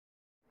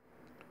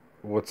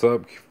What's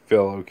up,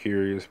 fellow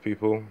curious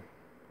people?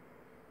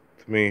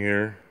 It's me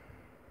here.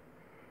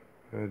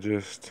 I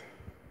just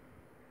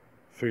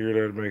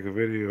figured I'd make a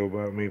video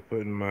about me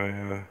putting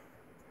my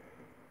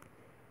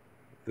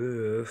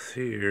this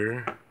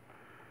here,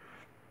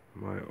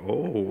 my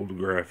old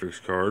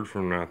graphics card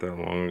from not that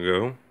long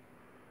ago.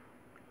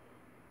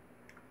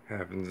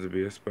 Happens to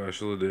be a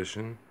special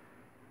edition,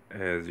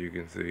 as you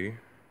can see,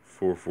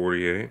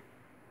 448.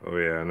 Oh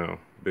yeah, I know,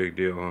 big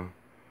deal, huh?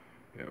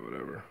 Yeah,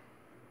 whatever.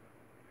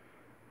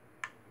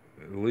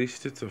 At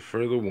least it's a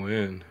for the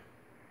win.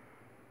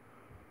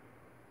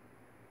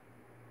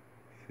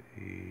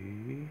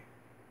 See,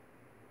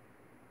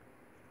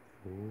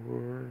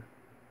 for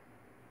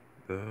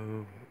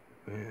the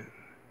win.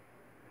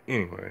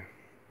 Anyway,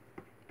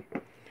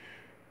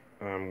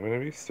 I'm gonna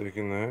be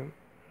sticking that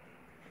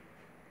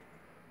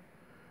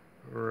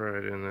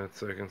right in that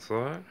second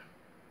slot.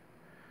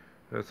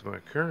 That's my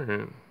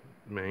current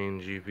main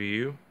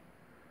GPU.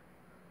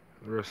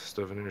 The rest of the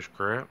stuff in here is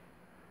crap.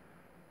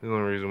 The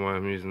only reason why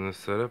I'm using this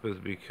setup is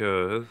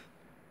because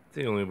it's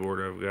the only board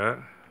I've got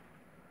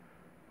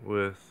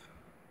with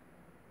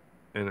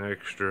an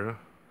extra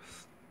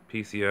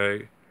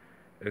PCI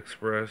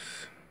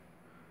Express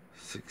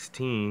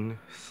 16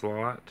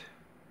 slot.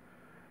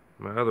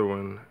 My other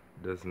one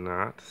does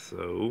not,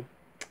 so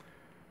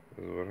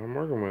this is what I'm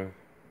working with.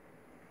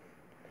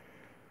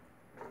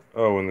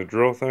 Oh, and the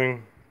drill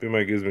thing, if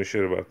anybody gives me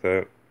shit about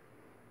that,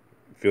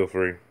 feel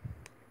free.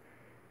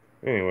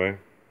 Anyway,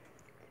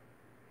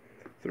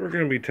 so we're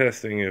going to be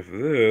testing if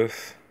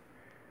this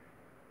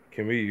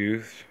can be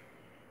used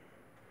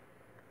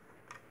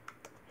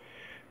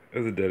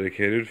as a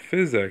dedicated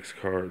physx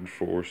card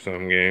for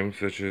some games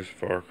such as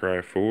Far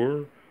Cry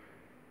 4,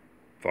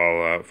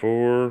 Fallout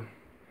 4,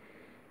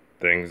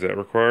 things that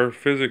require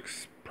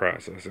physics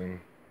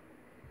processing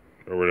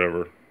or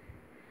whatever.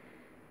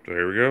 So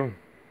here we go.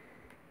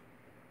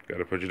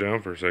 Gotta put you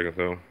down for a second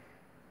though.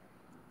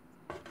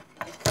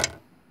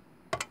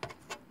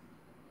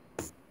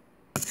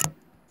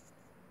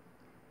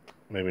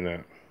 Maybe not,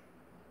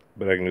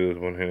 but I can do this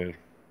one-handed.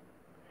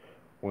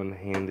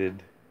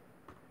 One-handed.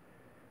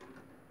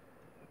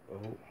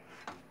 Oh.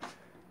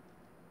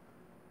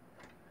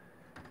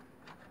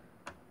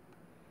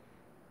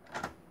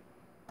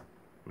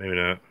 Maybe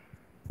not.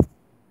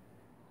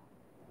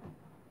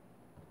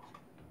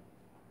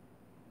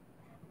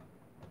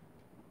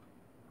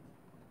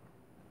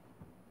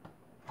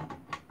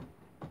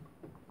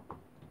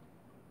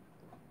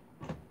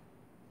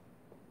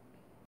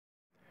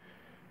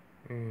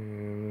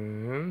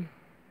 And then,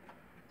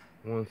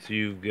 once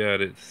you've got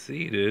it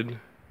seated,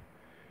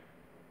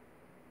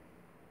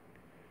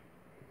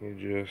 you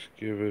just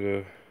give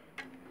it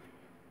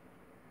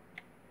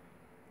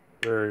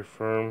a very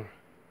firm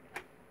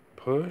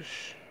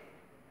push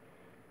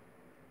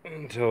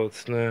until it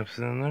snaps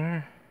in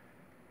there.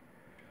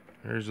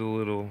 There's a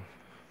little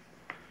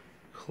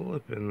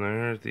clip in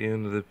there at the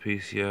end of the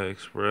PCI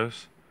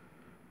Express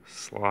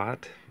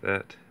slot.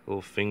 That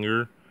little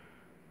finger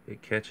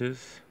it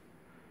catches,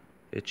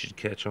 it should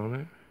catch on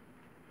it.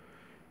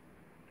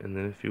 And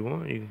then if you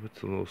want, you can put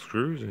some little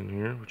screws in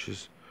here, which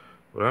is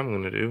what I'm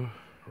going to do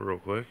real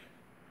quick.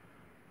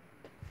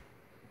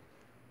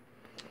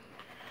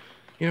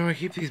 You know, I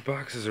keep these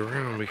boxes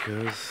around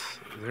because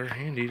they're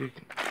handy to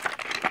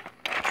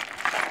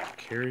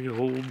carry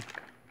old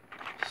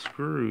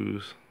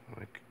screws.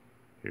 Like,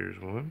 here's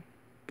one.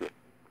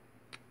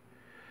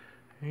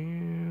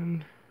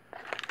 And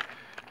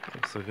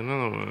looks like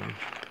another one.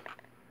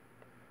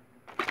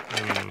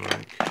 And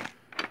like,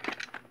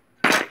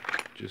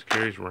 just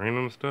carries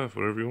random stuff,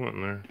 whatever you want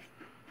in there.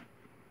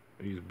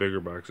 I use bigger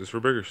boxes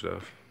for bigger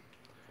stuff.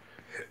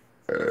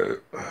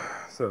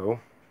 So,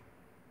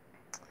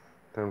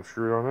 time to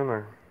screw it on in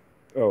there.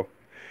 Oh,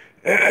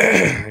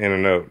 and a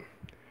note.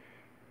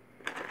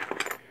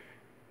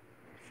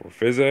 For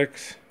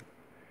physx,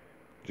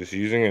 just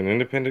using an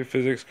independent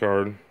physx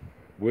card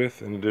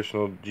with an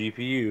additional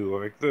GPU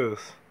like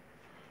this,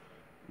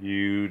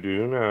 you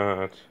do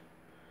not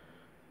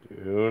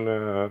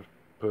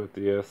put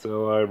the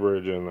SLI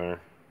bridge in there.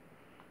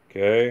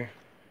 Okay?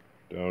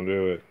 Don't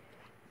do it.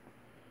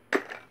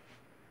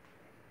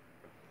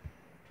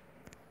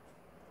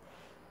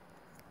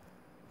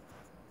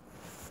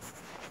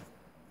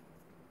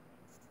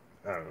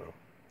 I don't know.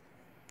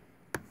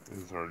 This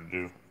is hard to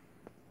do.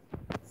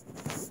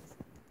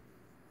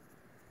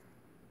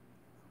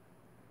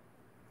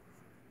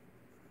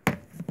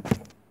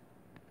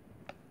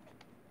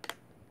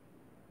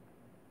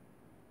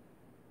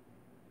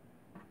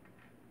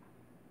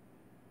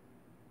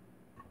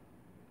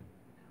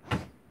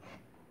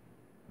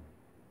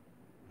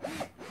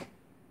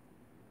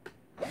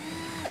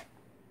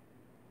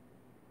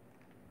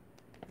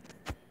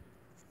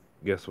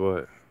 Guess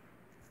what?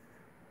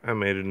 I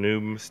made a new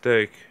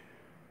mistake.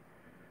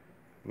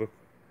 Look,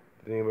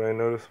 did anybody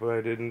notice what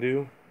I didn't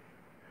do?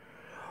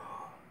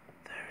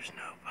 There's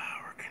no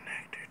power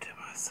connector to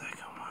my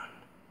second one.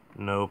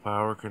 No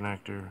power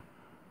connector.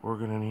 We're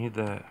gonna need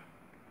that.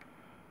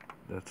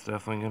 That's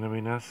definitely gonna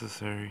be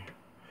necessary.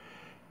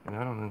 And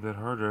I don't think that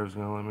hard drive's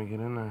gonna let me get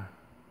in there.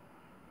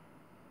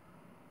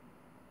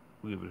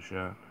 We'll give it a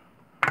shot.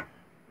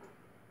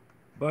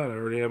 But I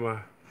already have my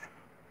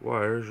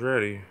wires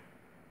ready.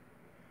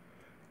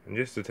 And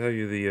just to tell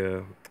you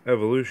the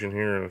evolution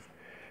here of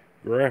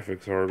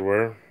graphics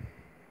hardware,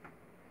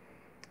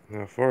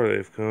 how far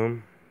they've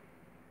come.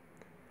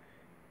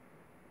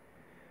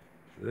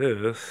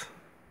 This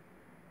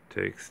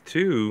takes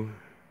 2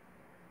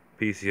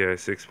 PCI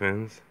 6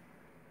 pins.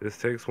 This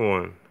takes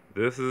 1.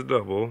 This is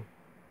double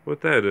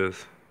what that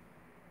is,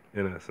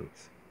 in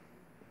essence.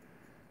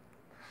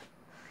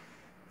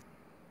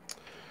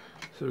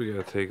 So we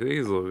gotta take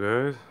these little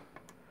guys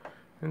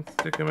and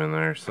stick them in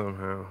there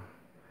somehow.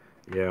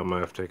 Yeah, I might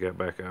have to take that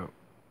back out.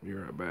 Be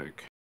right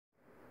back.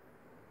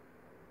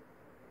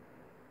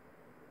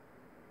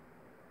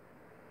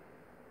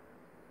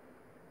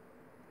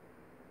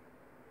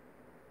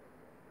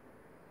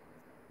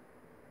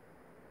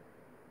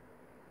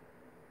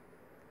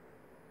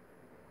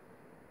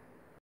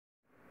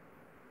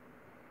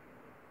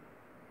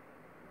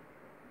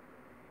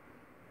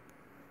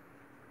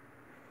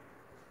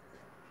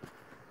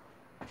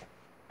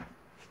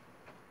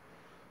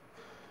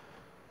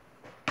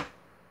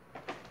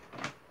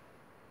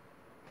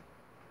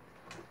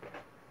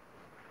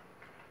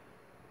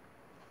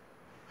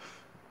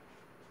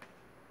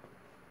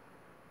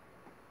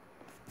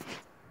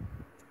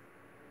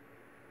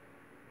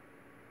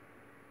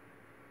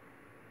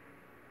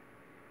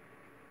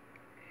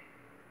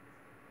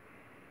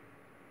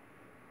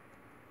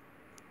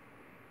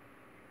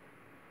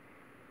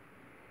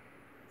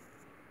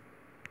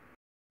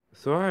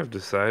 So I've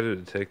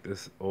decided to take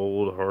this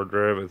old hard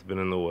drive that's been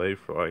in the way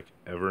for like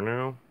ever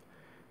now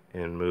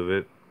and move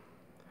it.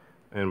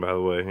 And by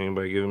the way,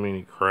 anybody giving me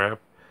any crap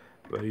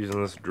about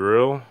using this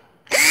drill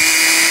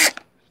to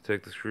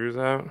take the screws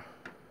out?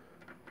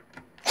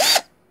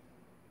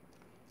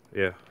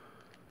 Yeah.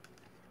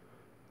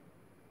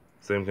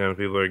 Same kind of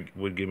people that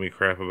would give me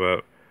crap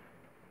about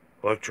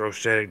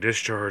electrostatic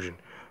discharge and,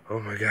 oh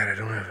my god, I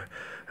don't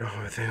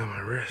have a thing on my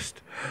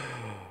wrist.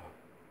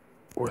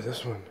 Or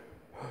this one.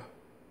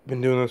 Been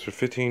doing this for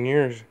 15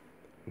 years.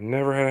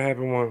 Never had it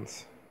happen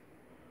once.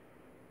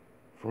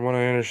 From what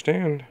I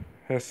understand,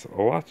 has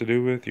a lot to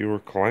do with your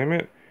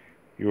climate,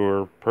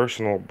 your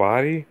personal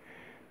body,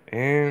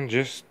 and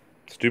just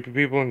stupid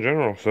people in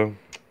general. So,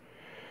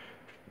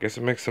 I guess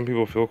it makes some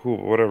people feel cool,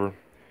 but whatever.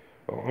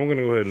 Well, I'm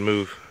gonna go ahead and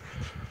move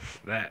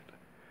that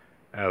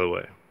out of the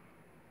way.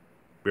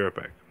 Be right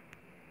back.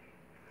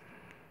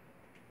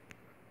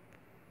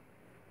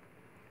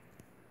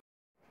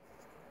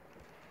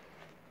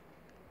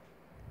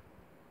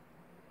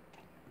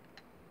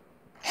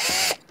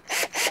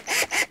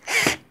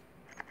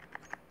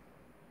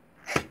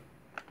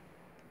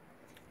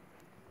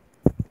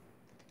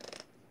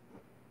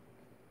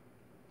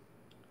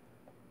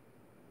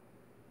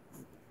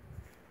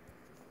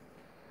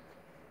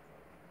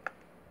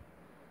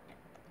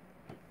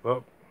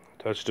 Well,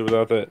 touched it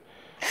without that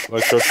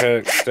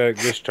electrostatic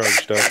discharge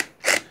stuff.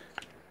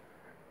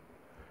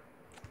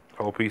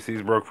 Whole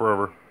PC's broke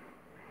forever.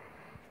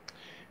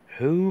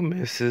 Who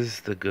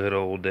misses the good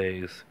old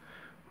days?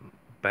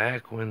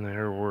 Back when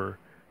there were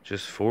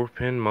just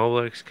 4-pin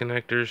Molex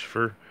connectors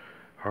for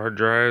hard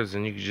drives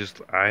and you could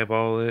just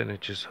eyeball it and it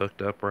just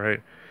hooked up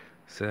right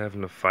instead of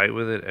having to fight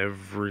with it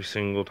every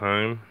single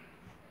time.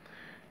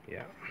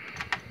 Yeah.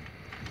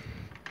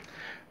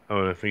 I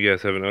don't know if you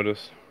guys haven't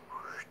noticed.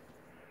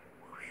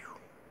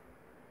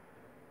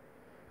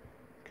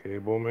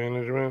 Cable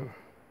management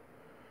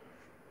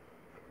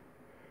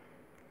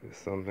is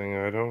something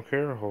I don't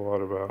care a whole lot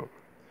about.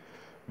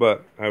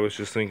 But I was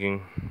just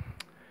thinking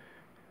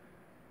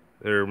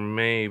there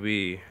may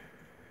be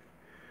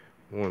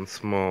one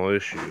small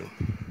issue.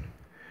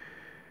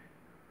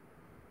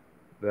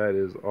 That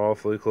is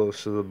awfully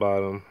close to the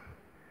bottom.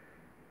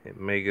 It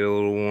may get a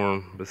little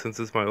warm, but since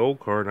it's my old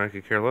card and I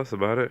could care less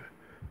about it,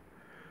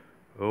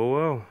 oh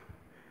well.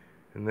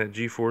 And that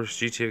GeForce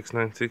GTX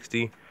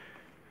 960,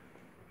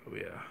 oh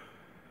yeah.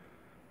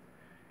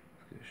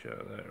 Let's get a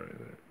shot of that right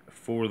there.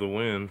 For the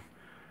win,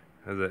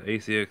 has that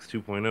ACX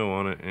 2.0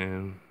 on it,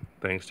 and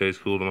thing stays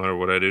cool no matter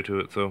what I do to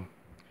it, so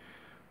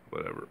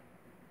whatever.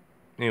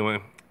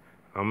 Anyway,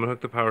 I'm gonna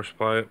hook the power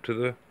supply up to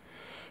the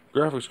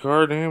graphics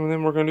card, and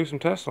then we're gonna do some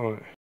tests on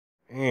it.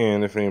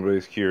 And if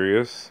anybody's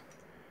curious,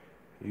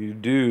 you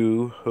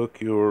do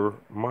hook your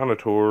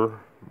monitor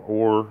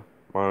or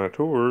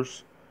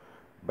monitors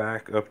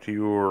back up to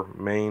your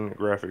main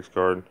graphics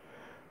card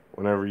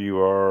whenever you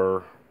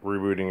are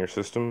rebooting your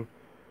system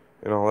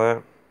and all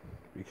that,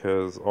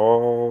 because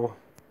all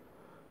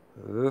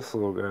this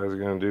little guy's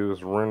gonna do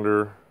is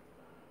render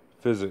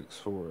physics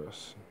for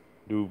us,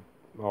 do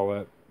all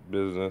that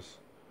business.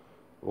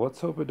 Let's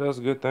hope it does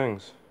good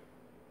things.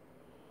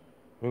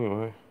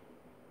 Anyway,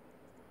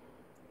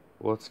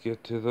 let's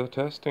get to the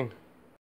testing.